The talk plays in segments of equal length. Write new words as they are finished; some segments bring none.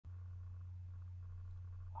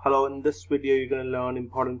Hello, in this video you're going to learn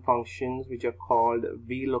important functions which are called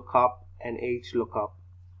VLOOKUP and HLOOKUP.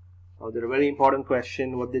 Now they're a very important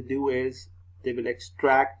question. What they do is they will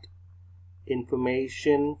extract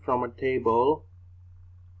information from a table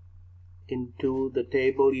into the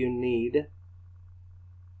table you need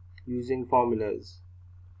using formulas.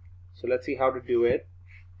 So let's see how to do it.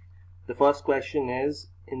 The first question is,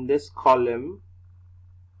 in this column,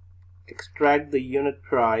 extract the unit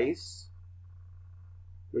price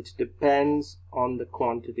which depends on the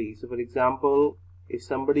quantity. So for example, if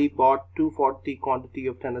somebody bought 240 quantity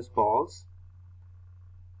of tennis balls,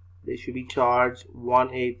 they should be charged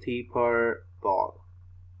 180 per ball.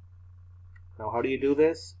 Now how do you do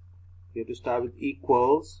this? You have to start with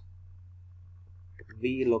equals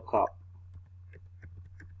VLOOKUP.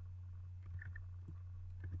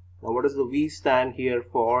 Now what does the V stand here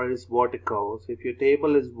for? Is vertical. So if your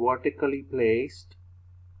table is vertically placed,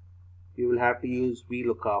 you will have to use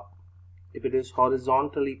VLOOKUP. If it is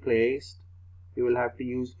horizontally placed, you will have to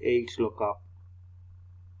use HLOOKUP.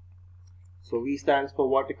 So V stands for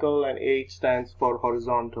vertical and H stands for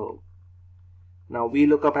horizontal. Now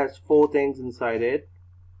VLOOKUP has four things inside it.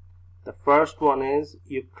 The first one is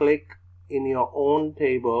you click in your own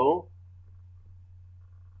table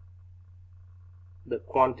the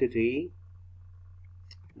quantity,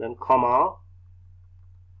 then comma.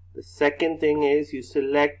 The second thing is you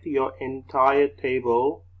select your entire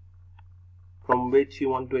table from which you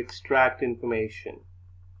want to extract information.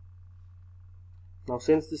 Now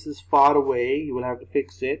since this is far away, you will have to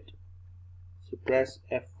fix it. So press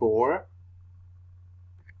F4.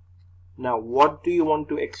 Now what do you want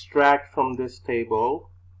to extract from this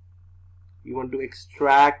table? You want to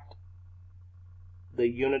extract the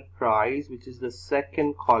unit price, which is the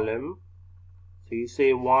second column. So you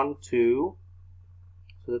say 1, 2.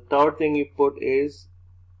 So the third thing you put is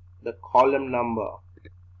the column number,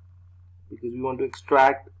 because we want to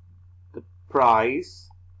extract the price.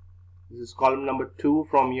 This is column number 2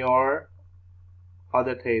 from your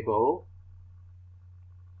other table,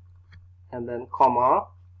 and then comma,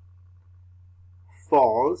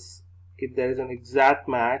 false if there is an exact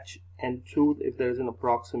match and true if there is an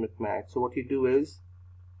approximate match. So what you do is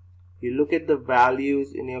you look at the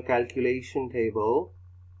values in your calculation table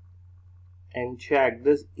and check,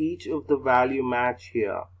 does each of the value match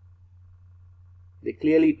here? They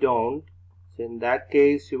clearly don't, so in that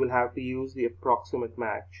case you will have to use the approximate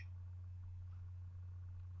match.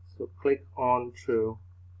 So click on true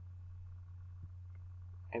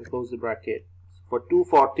and close the bracket. For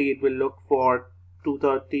 240 it will look for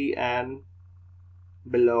 230 and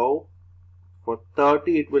below. For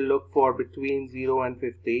 30 it will look for between 0 and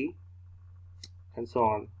 50, and so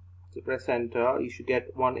on. So press enter, you should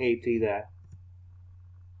get 180 there.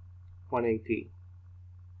 180.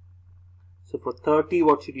 So for 30,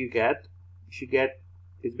 what should you get? You should get,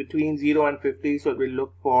 it's between 0 and 50, so it will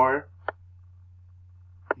look for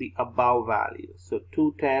the above value. So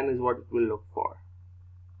 210 is what it will look for.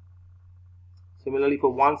 Similarly for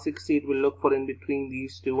 160, it will look for in between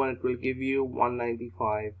these two and it will give you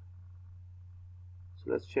 195.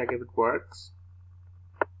 So let's check if it works.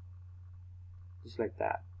 Just like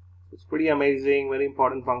that. It's pretty amazing, very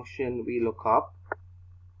important function, VLOOKUP.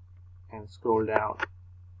 And scroll down.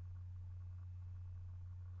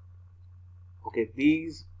 Okay,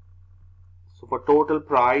 so for total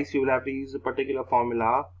price you will have to use a particular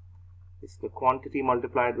formula. It's the quantity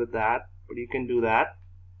multiplied with that, but you can do that.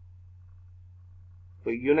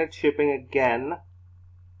 For unit shipping again,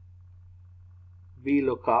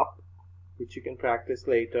 VLOOKUP, which you can practice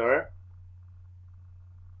later.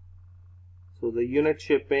 So the unit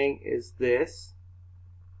shipping is this,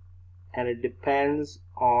 and it depends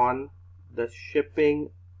on the shipping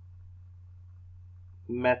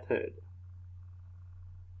method.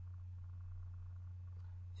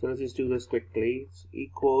 So let's just do this quickly. It's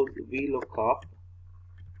equals VLOOKUP.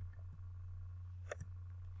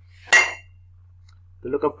 The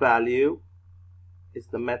lookup value is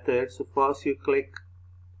the method. So first you click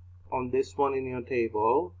on this one in your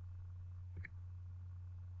table,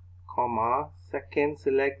 comma. Second,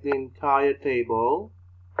 select the entire table,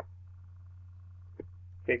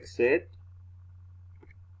 fix it.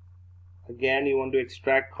 Again, you want to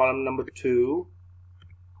extract column number 2.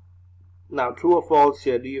 Now, true or false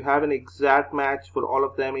here, do you have an exact match for all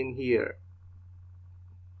of them in here?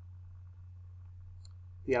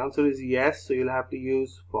 The answer is yes, so you'll have to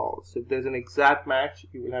use false. If there's an exact match,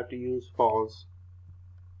 you will have to use false.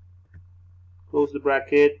 Close the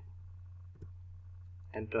bracket,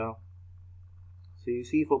 enter. So you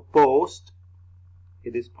see for post,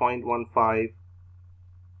 it is 0.15,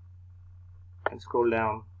 and scroll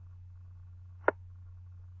down.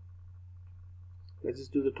 Let's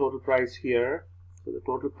just do the total price here. So the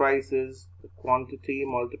total price is the quantity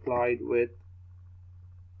multiplied with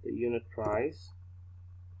the unit price.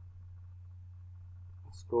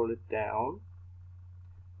 Scroll it down.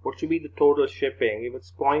 What should be the total shipping? If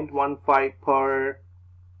it's 0.15 per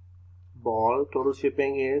ball, total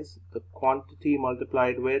shipping is the quantity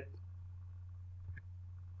multiplied with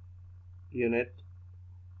unit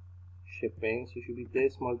shipping. So it should be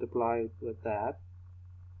this multiplied with that.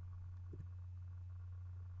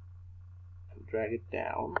 And drag it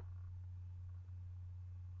down.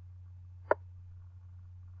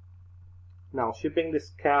 Now shipping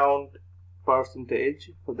discount percentage.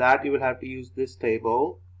 For that you will have to use this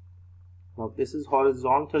table. Now this is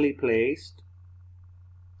horizontally placed,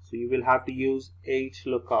 so you will have to use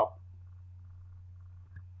HLOOKUP.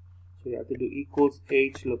 So you have to do equals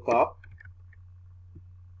HLOOKUP.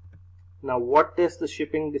 Now what does the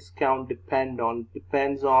shipping discount depend on? It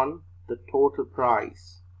depends on the total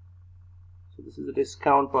price. So this is a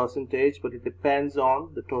discount percentage, but it depends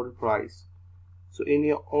on the total price. So in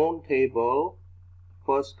your own table,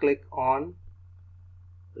 first click on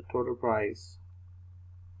the total price,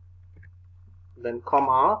 then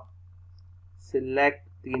comma, select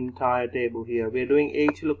the entire table here. We are doing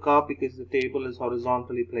HLOOKUP because the table is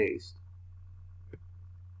horizontally placed,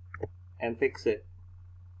 and fix it.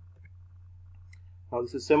 Now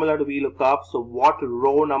this is similar to VLOOKUP. So what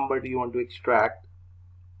row number do you want to extract?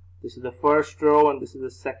 This is the first row and this is the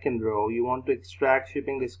second row. You want to extract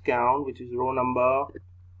shipping discount, which is row number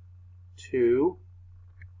 2.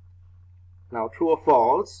 Now true or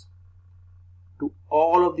false, do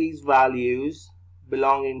all of these values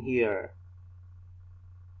belong in here?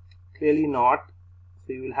 Clearly not.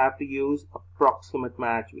 So you will have to use approximate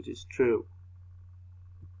match, which is true.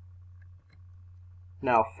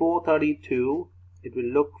 Now 432, it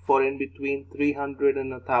will look for in between 300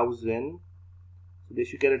 and 1000. So they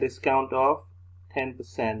should get a discount of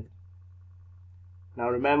 10%. Now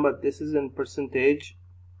remember, this is in percentage.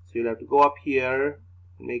 So you'll have to go up here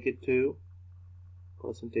and make it to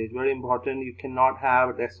percentage. Very important, you cannot have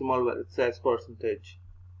a decimal where it says percentage.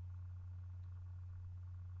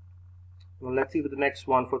 Now let's see for the next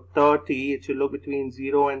one. For 30, it should look between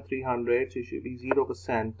 0 and 300, so it should be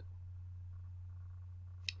 0%.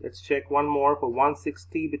 Let's check one more for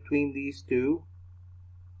 160 between these two.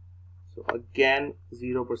 So again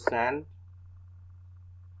 0%.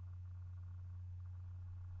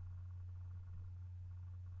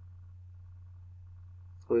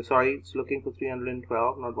 So sorry, it's looking for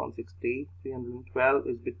 312, not 160. 312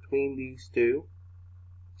 is between these two.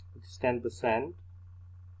 It's 10%.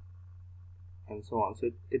 And so on.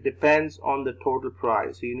 So it depends on the total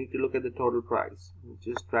price. So you need to look at the total price.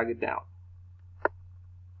 Just drag it down.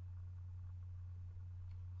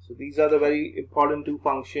 So these are the very important two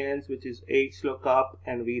functions, which is HLOOKUP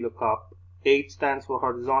and VLOOKUP. H stands for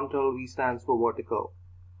horizontal, V stands for vertical.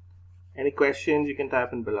 Any questions you can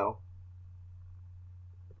type in below.